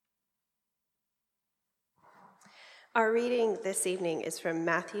Our reading this evening is from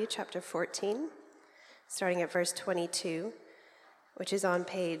Matthew chapter 14, starting at verse 22, which is on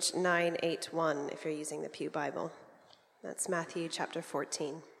page 981 if you're using the Pew Bible. That's Matthew chapter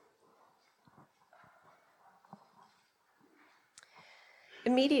 14.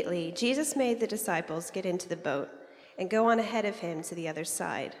 Immediately, Jesus made the disciples get into the boat and go on ahead of him to the other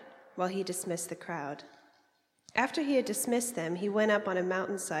side, while he dismissed the crowd. After he had dismissed them, he went up on a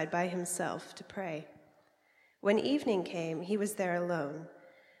mountainside by himself to pray. When evening came, he was there alone,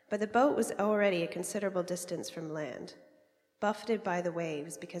 but the boat was already a considerable distance from land, buffeted by the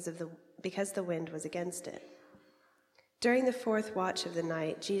waves because the wind was against it. During the fourth watch of the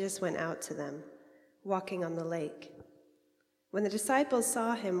night, Jesus went out to them, walking on the lake. When the disciples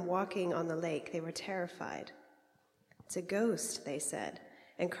saw him walking on the lake, they were terrified. "It's a ghost," they said,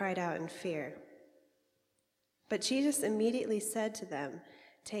 and cried out in fear. But Jesus immediately said to them,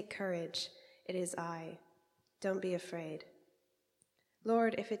 "Take courage, it is I. Don't be afraid."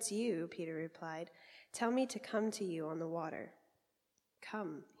 "Lord, if it's you," Peter replied, "tell me to come to you on the water."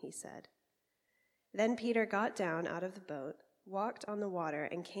 "Come," he said. Then Peter got down out of the boat, walked on the water,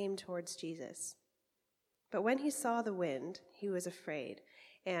 and came towards Jesus. But when he saw the wind, he was afraid,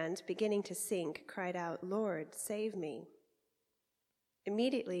 and, beginning to sink, cried out, "Lord, save me."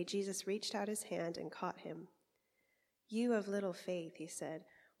 Immediately Jesus reached out his hand and caught him. "You of little faith," he said,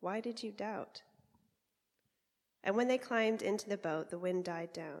 "why did you doubt?" And when they climbed into the boat, the wind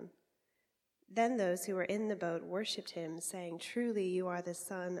died down. Then those who were in the boat worshipped him, saying, "Truly you are the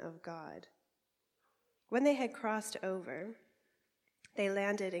Son of God." When they had crossed over, they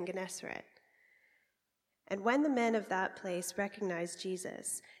landed in Gennesaret. And when the men of that place recognized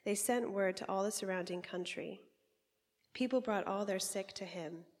Jesus, they sent word to all the surrounding country. People brought all their sick to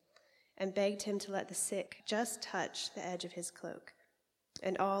him and begged him to let the sick just touch the edge of his cloak.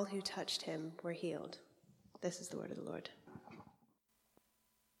 And all who touched him were healed. This is the word of the Lord.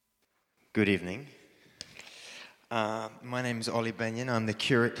 Good evening. My name is Ollie Benyon. I'm the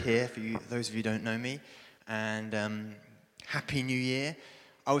curate here, for you, those of you who don't know me. And Happy New Year.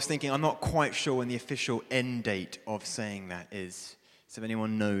 I was thinking, I'm not quite sure when the official end date of saying that is. So if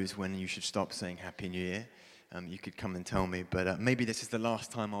anyone knows when you should stop saying Happy New Year, you could come and tell me. But maybe this is the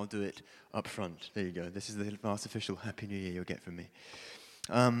last time I'll do it up front. There you go. This is the last official Happy New Year you'll get from me.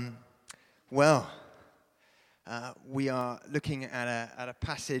 We are looking at a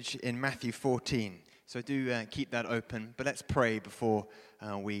passage in Matthew 14. So do keep that open. But let's pray before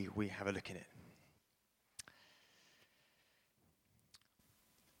we have a look at it.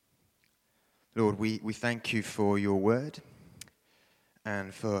 Lord, we thank you for your word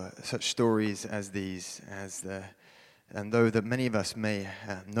and for such stories as these, and though that many of us may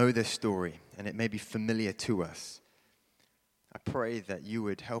know this story and it may be familiar to us, I pray that you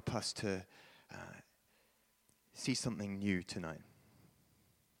would help us to see something new tonight,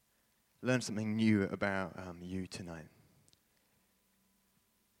 learn something new about you tonight,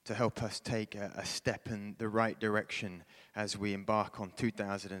 to help us take a step in the right direction as we embark on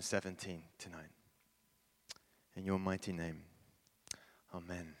 2017 tonight. In your mighty name,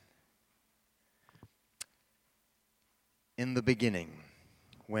 amen. In the beginning,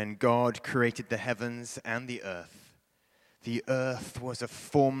 when God created the heavens and the earth was a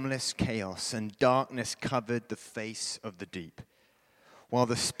formless chaos, and darkness covered the face of the deep, while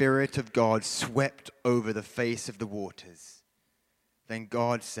the Spirit of God swept over the face of the waters. Then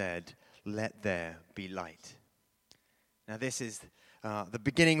God said, "Let there be light." Now this is the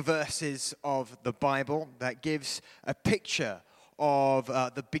beginning verses of the Bible that gives a picture of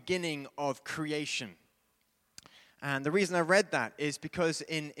the beginning of creation. And the reason I read that is because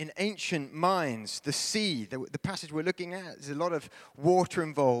in ancient minds, the sea, the passage we're looking at, there's a lot of water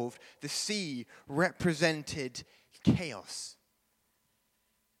involved. The sea represented chaos.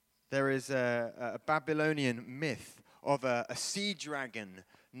 There is a Babylonian myth of a sea dragon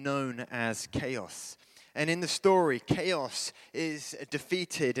known as Chaos. And in the story, Chaos is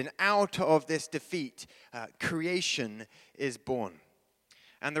defeated, and out of this defeat, creation is born.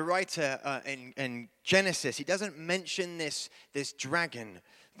 And the writer in Genesis, he doesn't mention this dragon,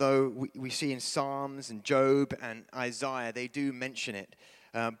 though we see in Psalms and Job and Isaiah, they do mention it.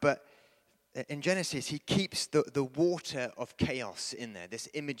 But in Genesis, he keeps the water of chaos in there, this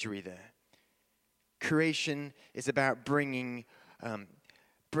imagery there. Creation is about bringing kind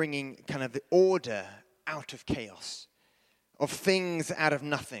of the order out of chaos, of things out of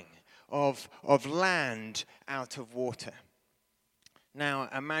nothing, of land out of water. Now,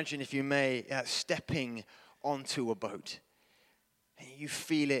 imagine, if you may, stepping onto a boat. You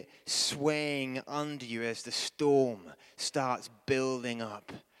feel it swaying under you as the storm starts building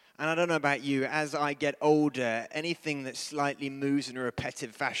up. And I don't know about you, as I get older, anything that slightly moves in a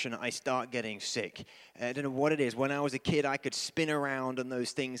repetitive fashion, I start getting sick. I don't know what it is. When I was a kid, I could spin around on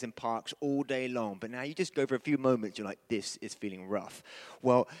those things in parks all day long. But now you just go for a few moments, you're like, this is feeling rough.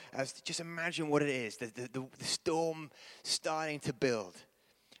 Well, just imagine what it is, the storm starting to build.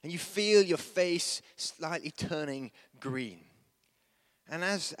 And you feel your face slightly turning green.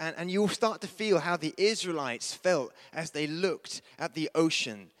 And you'll start to feel how the Israelites felt as they looked at the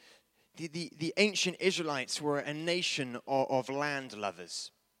ocean. The ancient Israelites were a nation of land lovers.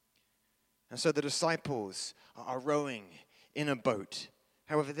 And so the disciples are rowing in a boat.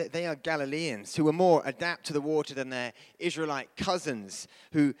 However, they are Galileans who were more adapt to the water than their Israelite cousins,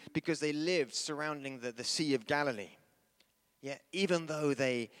 who, because they lived surrounding the Sea of Galilee. Yet, even though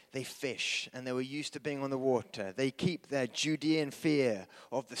they fish and they were used to being on the water, they keep their Judean fear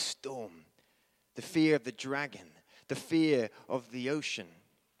of the storm, the fear of the dragon, the fear of the ocean.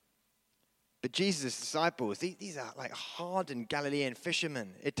 But Jesus' disciples, these are like hardened Galilean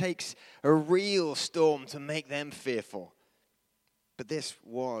fishermen. It takes a real storm to make them fearful. But this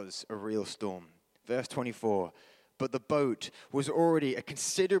was a real storm. Verse 24, but the boat was already a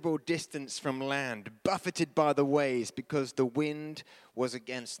considerable distance from land, buffeted by the waves because the wind was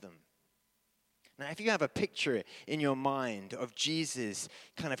against them. Now, if you have a picture in your mind of Jesus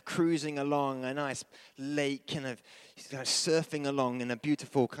kind of cruising along a nice lake, kind of surfing along in a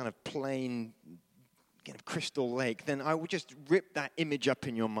beautiful kind of plain, kind of crystal lake, then I would just rip that image up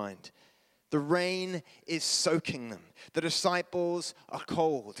in your mind. The rain is soaking them. The disciples are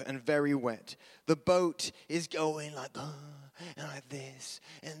cold and very wet. The boat is going like, and like this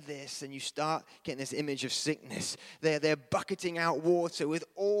and this, and you start getting this image of sickness. They're bucketing out water with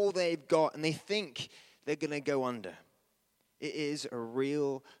all they've got, and they think they're going to go under. It is a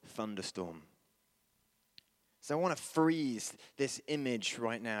real thunderstorm. So I want to freeze this image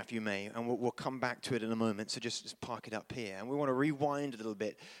right now, if you may, and we'll come back to it in a moment. So just park it up here. And we want to rewind a little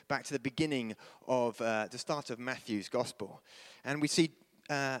bit back to the beginning of the start of Matthew's gospel. And we see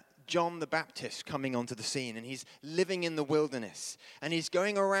John the Baptist coming onto the scene, and he's living in the wilderness. And he's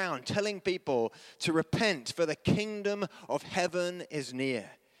going around telling people to repent, for the kingdom of heaven is near.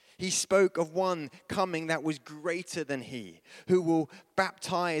 He spoke of one coming that was greater than he, who will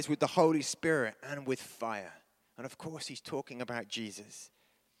baptize with the Holy Spirit and with fire. And of course, he's talking about Jesus.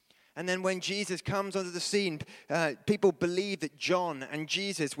 And then when Jesus comes onto the scene, people believe that John and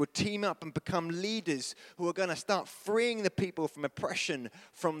Jesus would team up and become leaders who are going to start freeing the people from oppression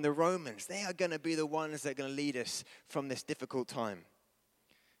from the Romans. They are going to be the ones that are going to lead us from this difficult time.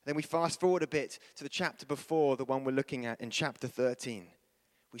 Then we fast forward a bit to the chapter before, the one we're looking at in chapter 13.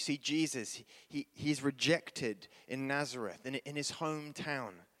 We see Jesus, he's rejected in Nazareth, in his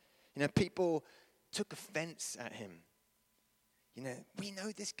hometown. You know, people took offense at him. You know, we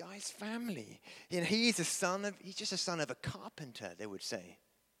know this guy's family. You know, he's just a son of a carpenter, they would say.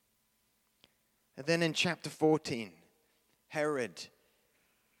 And then in chapter 14, Herod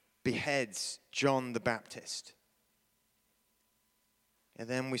beheads John the Baptist. And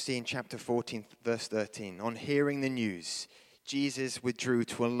then we see in chapter 14, verse 13, on hearing the news, Jesus withdrew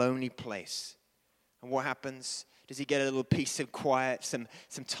to a lonely place. And what happens? Does he get a little peace of quiet, some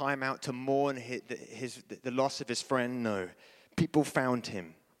time out to mourn the loss of his friend? No. People found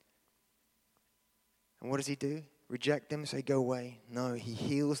him. And what does he do? Reject them, say go away? No, he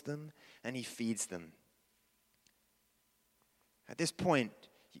heals them and he feeds them. At this point,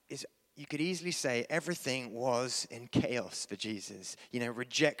 you could easily say everything was in chaos for Jesus. You know,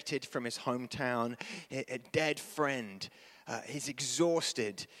 rejected from his hometown, a dead friend. He's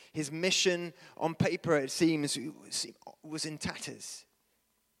exhausted. His mission on paper, it seems, was in tatters.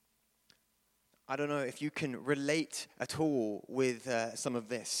 I don't know if you can relate at all with some of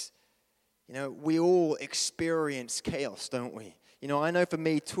this. You know, we all experience chaos, don't we? You know, I know for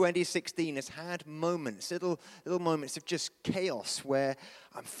me, 2016 has had moments, little moments of just chaos where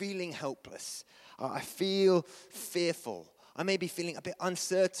I'm feeling helpless. I feel fearful. I may be feeling a bit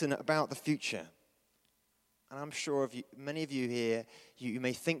uncertain about the future. And I'm sure many of you here, you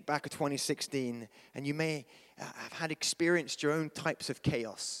may think back of 2016 and you may have experienced your own types of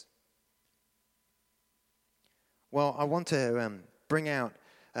chaos. Well, I want to bring out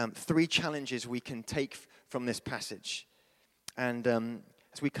 3 challenges we can take from this passage. And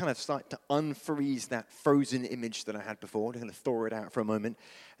as we kind of start to unfreeze that frozen image that I had before, I'm going to thaw it out for a moment.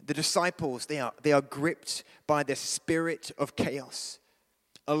 The disciples, they are gripped by the spirit of chaos.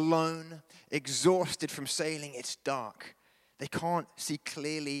 Alone, exhausted from sailing, it's dark. They can't see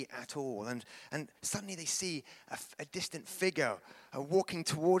clearly at all. And suddenly they see a distant figure walking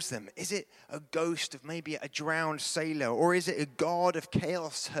towards them. Is it a ghost of maybe a drowned sailor? Or is it a god of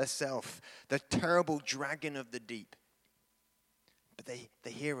chaos herself, the terrible dragon of the deep? But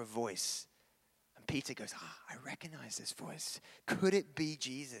they hear a voice. And Peter goes, I recognize this voice. Could it be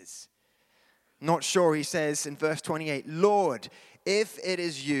Jesus? Not sure, he says in verse 28, Lord, if it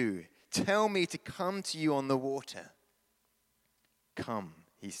is you, tell me to come to you on the water. Come,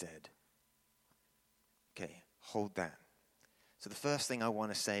 he said. Okay, hold that. So the first thing I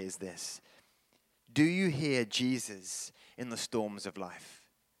want to say is this. Do you hear Jesus in the storms of life?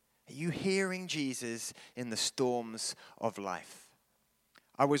 Are you hearing Jesus in the storms of life?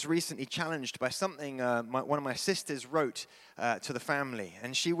 I was recently challenged by something one of my sisters wrote to the family.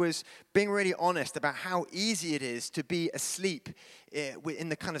 And she was being really honest about how easy it is to be asleep in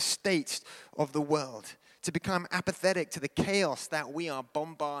the kind of state of the world, to become apathetic to the chaos that we are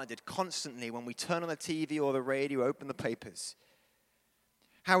bombarded constantly when we turn on the TV or the radio, open the papers.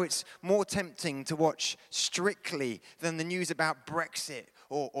 How it's more tempting to watch Strictly than the news about Brexit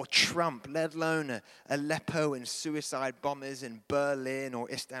or Trump, let alone Aleppo and suicide bombers in Berlin or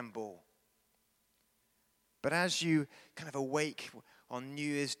Istanbul. But as you kind of awake on New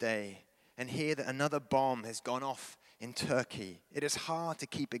Year's Day and hear that another bomb has gone off in Turkey, it is hard to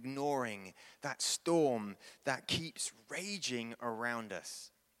keep ignoring that storm that keeps raging around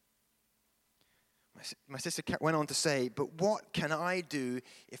us. My sister went on to say, but what can I do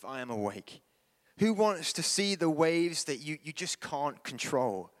if I am awake? Who wants to see the waves that you just can't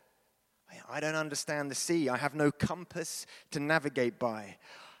control? I don't understand the sea. I have no compass to navigate by.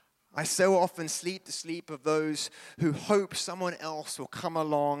 I so often sleep the sleep of those who hope someone else will come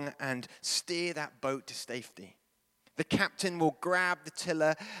along and steer that boat to safety. The captain will grab the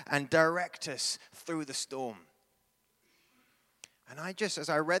tiller and direct us through the storm. And as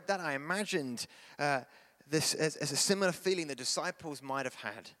I read that, I imagined this as a similar feeling the disciples might have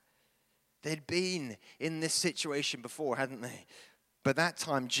had. They'd been in this situation before, hadn't they? But that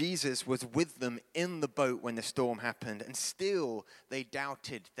time, Jesus was with them in the boat when the storm happened, and still they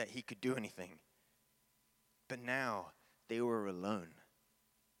doubted that he could do anything. But now they were alone,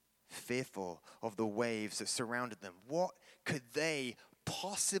 fearful of the waves that surrounded them. What could they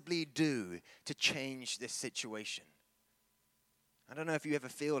possibly do to change this situation? I don't know if you ever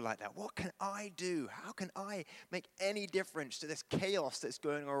feel like that. What can I do? How can I make any difference to this chaos that's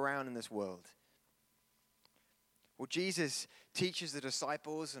going around in this world? Well, Jesus teaches the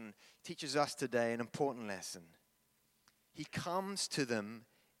disciples and teaches us today an important lesson. He comes to them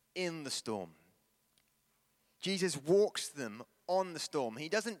in the storm. Jesus walks them on the storm. He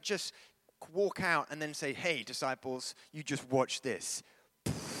doesn't just walk out and then say, hey, disciples, you just watch this.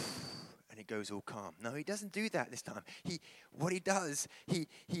 And it goes all calm. No, he doesn't do that this time. What he does, he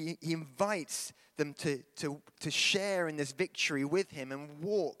invites them to share in this victory with him and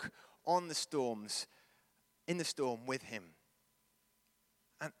walk on the storms, in the storm with him.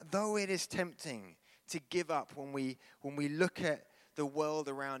 And though it is tempting to give up when we look at the world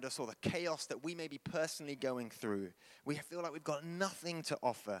around us or the chaos that we may be personally going through, we feel like we've got nothing to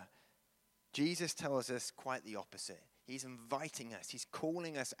offer. Jesus tells us quite the opposite. He's inviting us. He's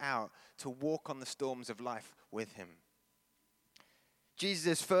calling us out to walk on the storms of life with him.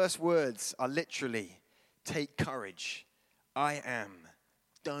 Jesus' first words are literally, take courage. I am.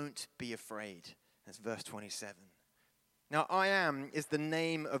 Don't be afraid. That's verse 27. Now, I am is the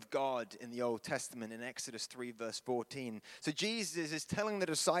name of God in the Old Testament in Exodus 3, verse 14. So Jesus is telling the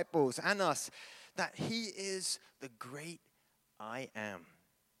disciples and us that he is the great I am.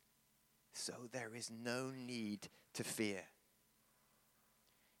 So there is no need to fear.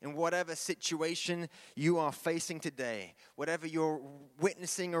 In whatever situation you are facing today, whatever you're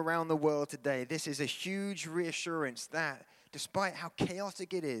witnessing around the world today, this is a huge reassurance that despite how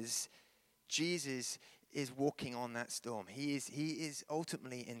chaotic it is, Jesus is walking on that storm. He is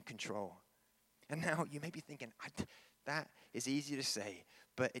ultimately in control. And now you may be thinking, that is easy to say,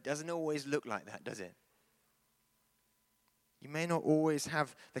 but it doesn't always look like that, does it? You may not always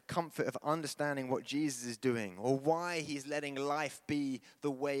have the comfort of understanding what Jesus is doing or why he's letting life be the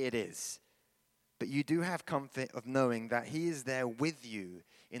way it is. But you do have comfort of knowing that he is there with you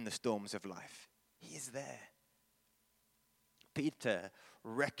in the storms of life. He is there. Peter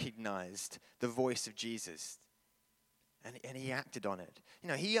recognized the voice of Jesus and he acted on it.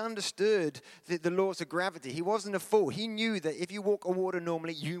 He understood the laws of gravity. He wasn't a fool. He knew that if you walk on water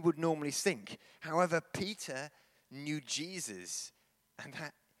normally, you would normally sink. However, Peter knew Jesus, and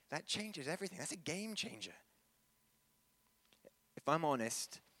that changes everything. That's a game changer. If I'm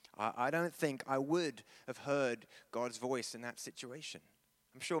honest, I don't think I would have heard God's voice in that situation.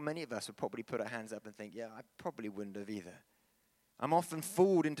 I'm sure many of us would probably put our hands up and think, yeah, I probably wouldn't have either. I'm often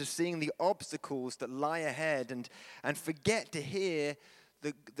fooled into seeing the obstacles that lie ahead and forget to hear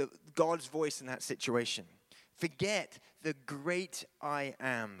the God's voice in that situation. Forget the great I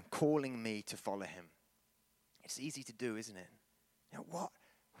am calling me to follow him. It's easy to do, isn't it? Now, what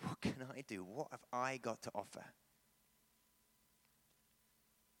can I do? What have I got to offer?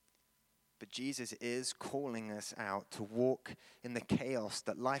 But Jesus is calling us out to walk in the chaos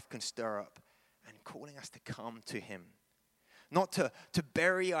that life can stir up and calling us to come to him. Not to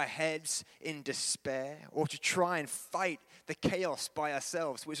bury our heads in despair or to try and fight the chaos by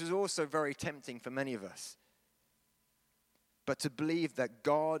ourselves, which is also very tempting for many of us. But to believe that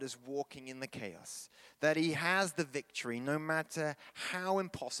God is walking in the chaos, that he has the victory no matter how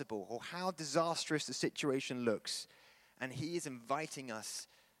impossible or how disastrous the situation looks, and he is inviting us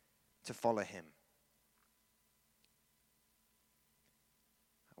to follow him.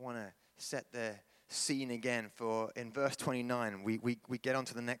 I want to set the scene again for in verse 29. We get on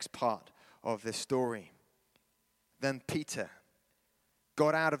to the next part of this story. Then Peter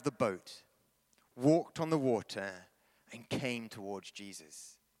got out of the boat, walked on the water, and came towards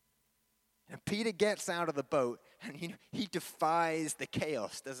Jesus. And Peter gets out of the boat and he defies the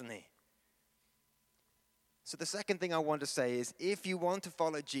chaos, doesn't he? So the second thing I want to say is, if you want to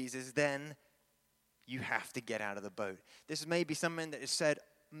follow Jesus, then you have to get out of the boat. This may be something that is said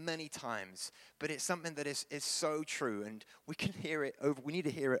many times, but it's something that is so true, and we need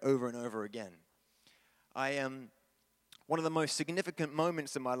to hear it over and over again. One of the most significant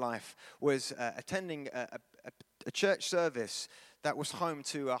moments in my life was attending a church service that was home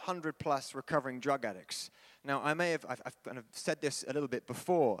to 100+ recovering drug addicts. Now, I've kind of said this a little bit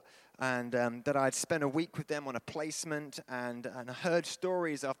before, and that I'd spent a week with them on a placement and heard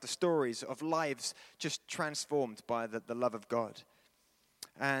stories after stories of lives just transformed by the love of God.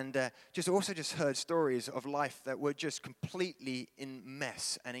 And just heard stories of life that were just completely in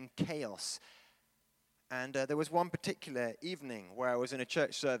mess and in chaos. And there was one particular evening where I was in a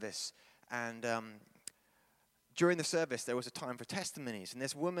church service, and during the service, there was a time for testimonies. And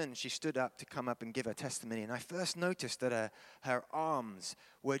this woman, she stood up to come up and give her testimony. And I first noticed that her arms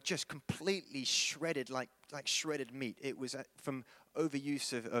were just completely shredded, like shredded meat. It was from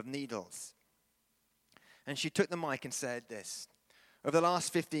overuse of needles. And she took the mic and said this: over the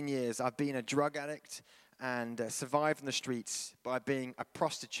last 15 years, I've been a drug addict and survived in the streets by being a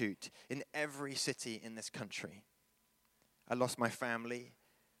prostitute in every city in this country. I lost my family,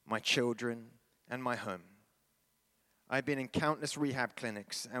 my children, and my home. I've been in countless rehab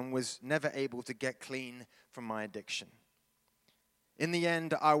clinics and was never able to get clean from my addiction. In the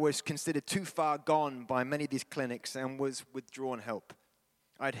end, I was considered too far gone by many of these clinics and was withdrawn help.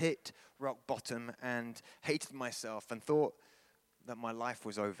 I'd hit rock bottom and hated myself and thought that my life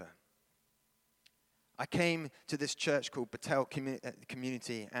was over. I came to this church called Bethel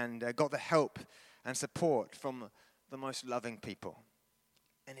Community and got the help and support from the most loving people.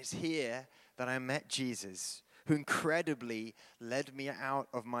 And it's here that I met Jesus, who incredibly led me out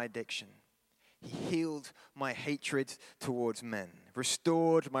of my addiction. He healed my hatred towards men,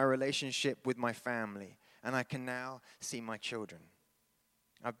 restored my relationship with my family, and I can now see my children.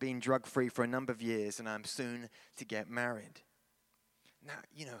 I've been drug-free for a number of years, and I'm soon to get married. Now,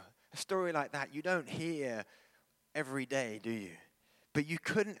 a story like that you don't hear every day, do you? But you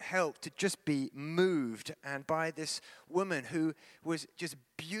couldn't help to just be moved and by this woman who was just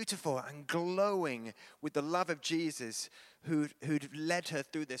beautiful and glowing with the love of Jesus, who'd led her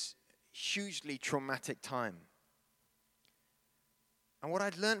through this hugely traumatic time. And what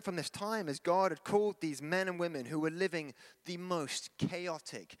I'd learned from this time is God had called these men and women who were living the most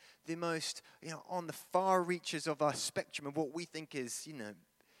chaotic, the most, on the far reaches of our spectrum of what we think is,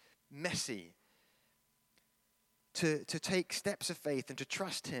 messy, to take steps of faith and to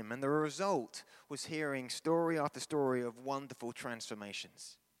trust him. And the result was hearing story after story of wonderful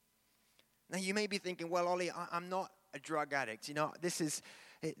transformations. Now you may be thinking, well, Ollie, I'm not a drug addict. This is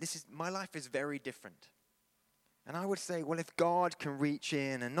my life is very different. And I would say, well, if God can reach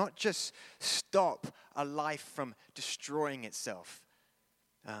in and not just stop a life from destroying itself,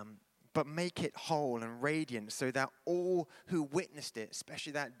 but make it whole and radiant so that all who witnessed it,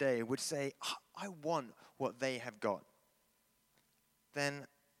 especially that day, would say, I want what they have got, then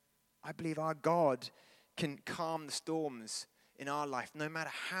I believe our God can calm the storms in our life, no matter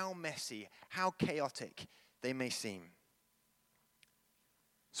how messy, how chaotic they may seem.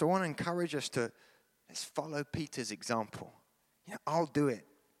 So I want to encourage us to let's follow Peter's example. I'll do it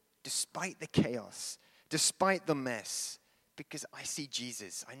despite the chaos, despite the mess, because I see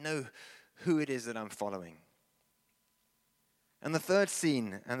Jesus. I know who it is that I'm following. And the third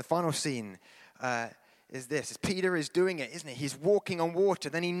scene, and the final scene, is this. Peter is doing it, isn't he? He's walking on water.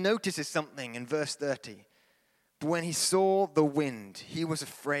 Then he notices something in verse 30. But when he saw the wind, he was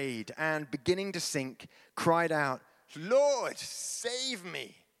afraid and, beginning to sink, cried out, "Lord, save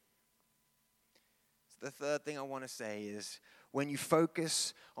me." So the third thing I want to say is, when you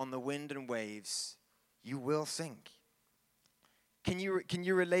focus on the wind and waves, you will sink. Can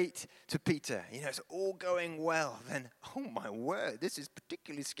you relate to Peter? It's all going well. Then, oh my word, this is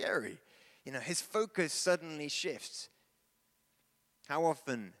particularly scary. His focus suddenly shifts. How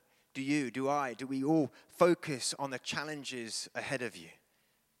often do we all focus on the challenges ahead of you?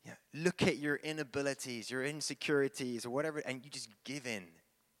 Look at your inabilities, your insecurities, or whatever, and you just give in.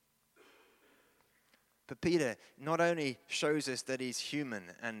 But Peter not only shows us that he's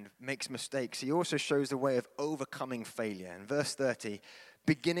human and makes mistakes, he also shows the way of overcoming failure. In verse 30,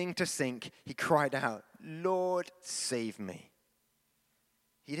 beginning to sink, he cried out, "Lord, save me."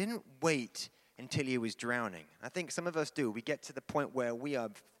 He didn't wait until he was drowning. I think some of us do. We get to the point where we are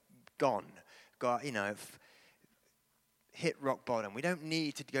hit rock bottom. We don't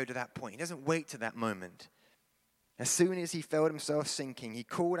need to go to that point. He doesn't wait to that moment. As soon as he felt himself sinking, he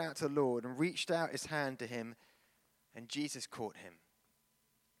called out to the Lord and reached out his hand to him, and Jesus caught him.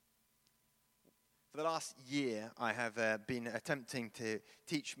 For the last year, I have been attempting to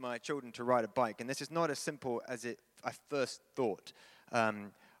teach my children to ride a bike, and this is not as simple as I first thought.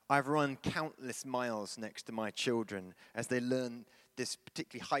 I've run countless miles next to my children as they learn this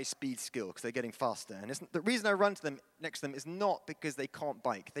particularly high-speed skill because they're getting faster. And the reason I run next to them is not because they can't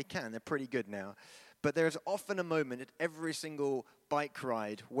bike. They can. They're pretty good now. But there's often a moment at every single bike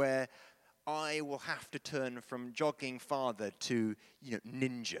ride where I will have to turn from jogging father to,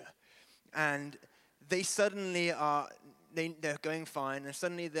 ninja. And they suddenly they're going fine, and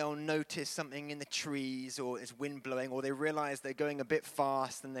suddenly they'll notice something in the trees, or it's wind blowing, or they realize they're going a bit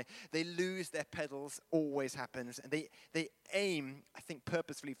fast, and they lose their pedals. Always happens. And they aim, I think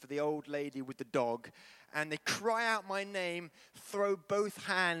purposefully, for the old lady with the dog, and they cry out my name, throw both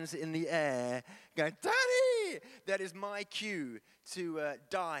hands in the air, go, "Daddy!" That is my cue to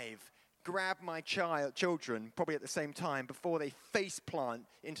dive, grab my children, probably at the same time, before they face plant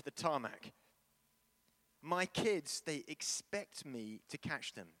into the tarmac. My kids, they expect me to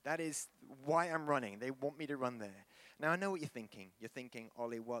catch them. That is why I'm running. They want me to run there. Now, I know what you're thinking. You're thinking,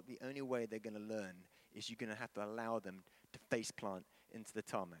 Ollie, well, the only way they're going to learn is you're going to have to allow them to face plant into the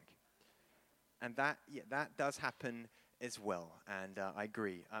tarmac. And that does happen as well, and I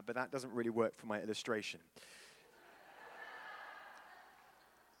agree. But that doesn't really work for my illustration.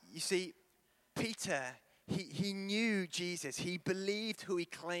 You see, Peter, he knew Jesus. He believed who he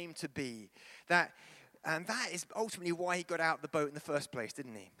claimed to be. And that is ultimately why he got out of the boat in the first place,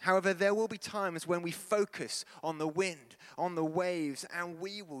 didn't he? However, there will be times when we focus on the wind, on the waves, and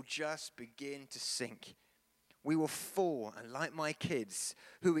we will just begin to sink. We will fall, and like my kids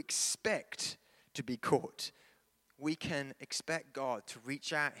who expect to be caught, we can expect God to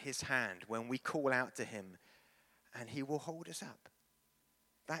reach out his hand when we call out to him, and he will hold us up.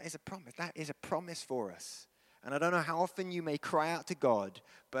 That is a promise. That is a promise for us. And I don't know how often you may cry out to God,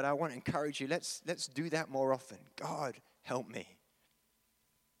 but I want to encourage you, let's do that more often. God, help me.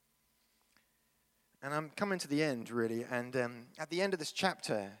 And I'm coming to the end, really. And at the end of this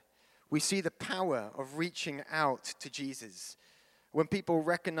chapter, we see the power of reaching out to Jesus. When people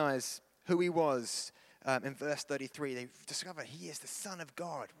recognize who he was, in verse 33, they discover he is the Son of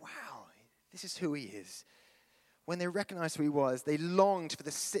God. Wow, this is who he is. When they recognized who he was, they longed for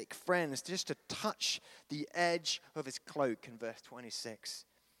the sick friends just to touch the edge of his cloak in verse 26.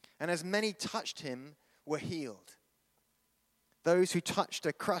 And as many touched him, were healed. Those who touched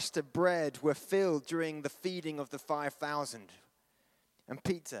a crust of bread were filled during the feeding of the 5,000. And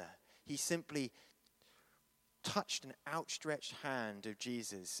Peter, he simply touched an outstretched hand of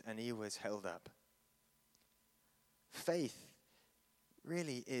Jesus, and he was held up. Faith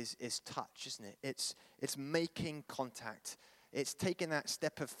really is touch, isn't it? It's making contact. It's taking that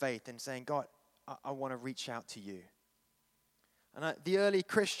step of faith and saying, God, I want to reach out to you. And the early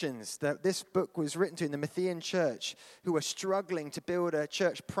Christians that this book was written to in the Matthian church, who were struggling to build a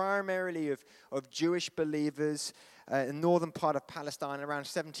church primarily of Jewish believers in the northern part of Palestine around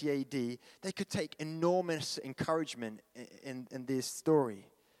 70 AD, they could take enormous encouragement in this story.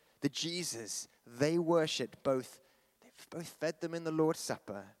 The Jesus they worshipped both fed them in the Lord's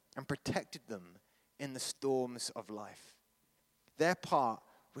Supper and protected them in the storms of life. Their part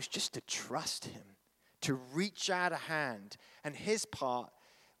was just to trust him, to reach out a hand. And his part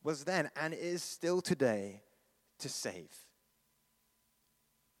was then, and is still today, to save.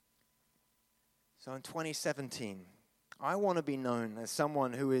 So in 2017, I want to be known as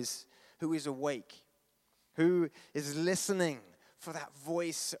someone who is awake, who is listening for that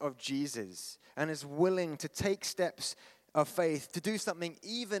voice of Jesus and is willing to take steps of faith to do something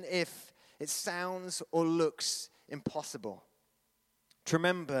even if it sounds or looks impossible. To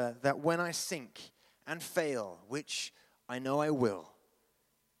remember that when I sink and fail, which I know I will,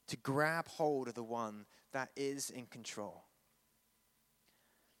 to grab hold of the one that is in control.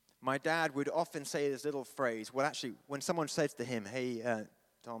 My dad would often say this little phrase. Well, actually, when someone says to him, hey,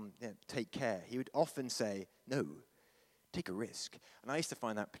 Tom, take care, he would often say, no, take a risk. And I used to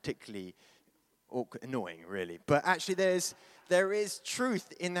find that particularly annoying, really. But actually, there is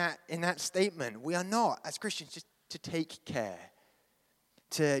truth in that statement. We are not, as Christians, just to take care,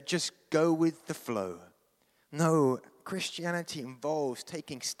 to just go with the flow. No, Christianity involves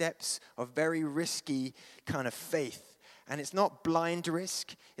taking steps of very risky kind of faith. And it's not blind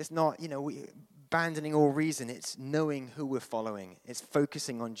risk. It's not, abandoning all reason. It's knowing who we're following. It's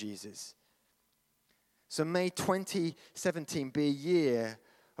focusing on Jesus. So may 2017 be a year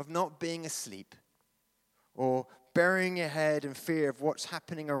of not being asleep or burying your head in fear of what's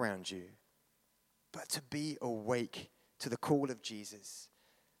happening around you, but to be awake to the call of Jesus,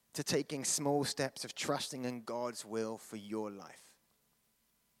 to taking small steps of trusting in God's will for your life.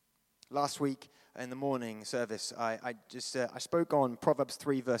 Last week in the morning service, I spoke on Proverbs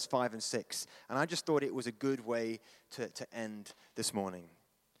 3, verse 5 and 6, and I just thought it was a good way to end this morning.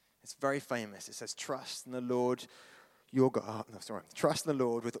 It's very famous. It says, trust in the Lord your God. Trust in the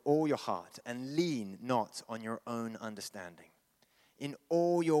Lord with all your heart and lean not on your own understanding. In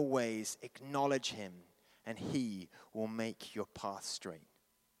all your ways acknowledge him, and he will make your path straight.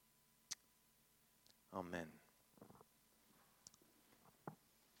 Amen.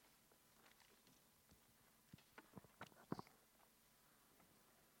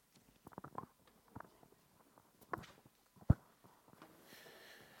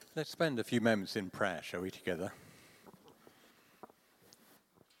 Let's spend a few moments in prayer, shall we, together?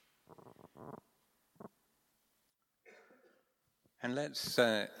 And let's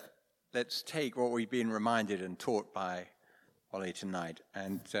take what we've been reminded and taught by Ollie tonight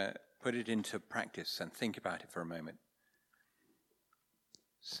and put it into practice and think about it for a moment.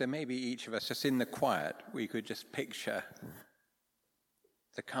 So maybe each of us, just in the quiet, we could just picture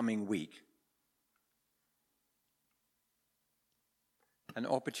the coming week and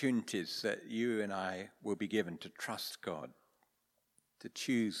opportunities that you and I will be given to trust God, to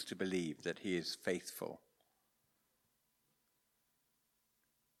choose to believe that he is faithful.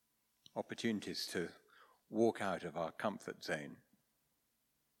 Opportunities to walk out of our comfort zone.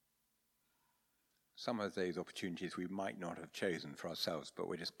 Some of those opportunities we might not have chosen for ourselves, but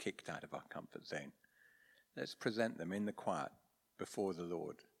we're just kicked out of our comfort zone. Let's present them in the quiet before the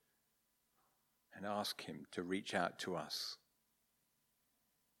Lord and ask him to reach out to us.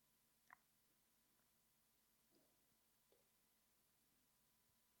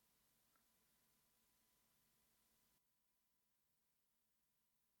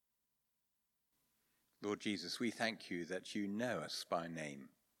 Lord Jesus, we thank you that you know us by name.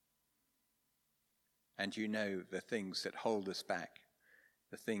 And you know the things that hold us back,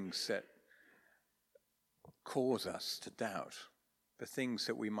 the things that cause us to doubt, the things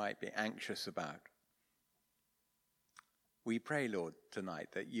that we might be anxious about. We pray, Lord, tonight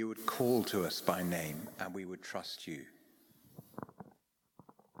that you would call to us by name and we would trust you.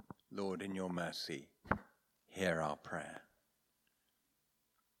 Lord, in your mercy, hear our prayer.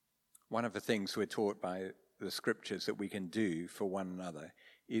 One of the things we're taught by the scriptures that we can do for one another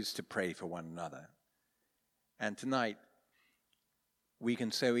is to pray for one another. And tonight, we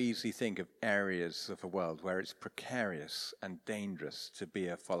can so easily think of areas of the world where it's precarious and dangerous to be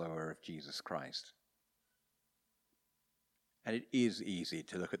a follower of Jesus Christ. And it is easy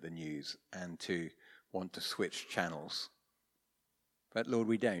to look at the news and to want to switch channels. But Lord,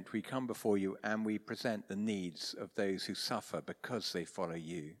 we don't. We come before you and we present the needs of those who suffer because they follow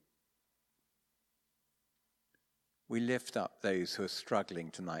you. We lift up those who are struggling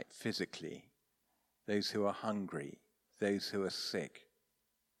tonight physically, those who are hungry, those who are sick,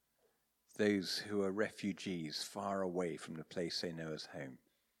 those who are refugees far away from the place they know as home,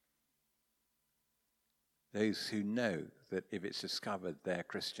 those who know that if it's discovered they're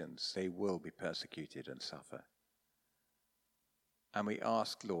Christians, they will be persecuted and suffer. And we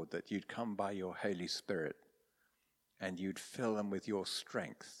ask, Lord, that you'd come by your Holy Spirit and you'd fill them with your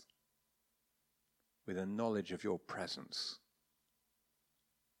strength, with a knowledge of your presence,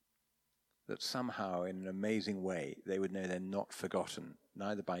 that somehow in an amazing way they would know they're not forgotten,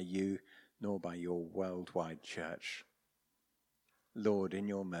 neither by you nor by your worldwide church. Lord, in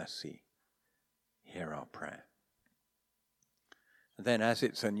your mercy, hear our prayer. And then as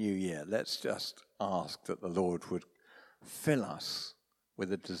it's a new year, let's just ask that the Lord would fill us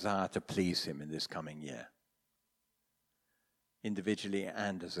with a desire to please him in this coming year. Individually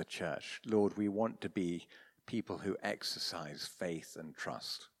and as a church, Lord, we want to be people who exercise faith and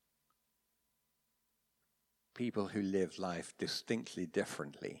trust. People who live life distinctly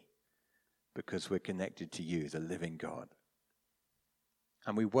differently because we're connected to you, the living God.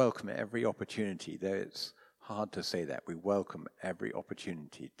 And we welcome every opportunity, though it's hard to say that, we welcome every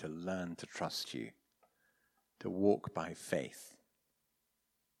opportunity to learn to trust you, to walk by faith.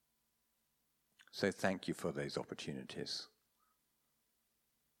 So thank you for those opportunities.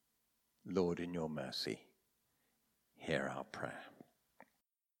 Lord, in your mercy, hear our prayer.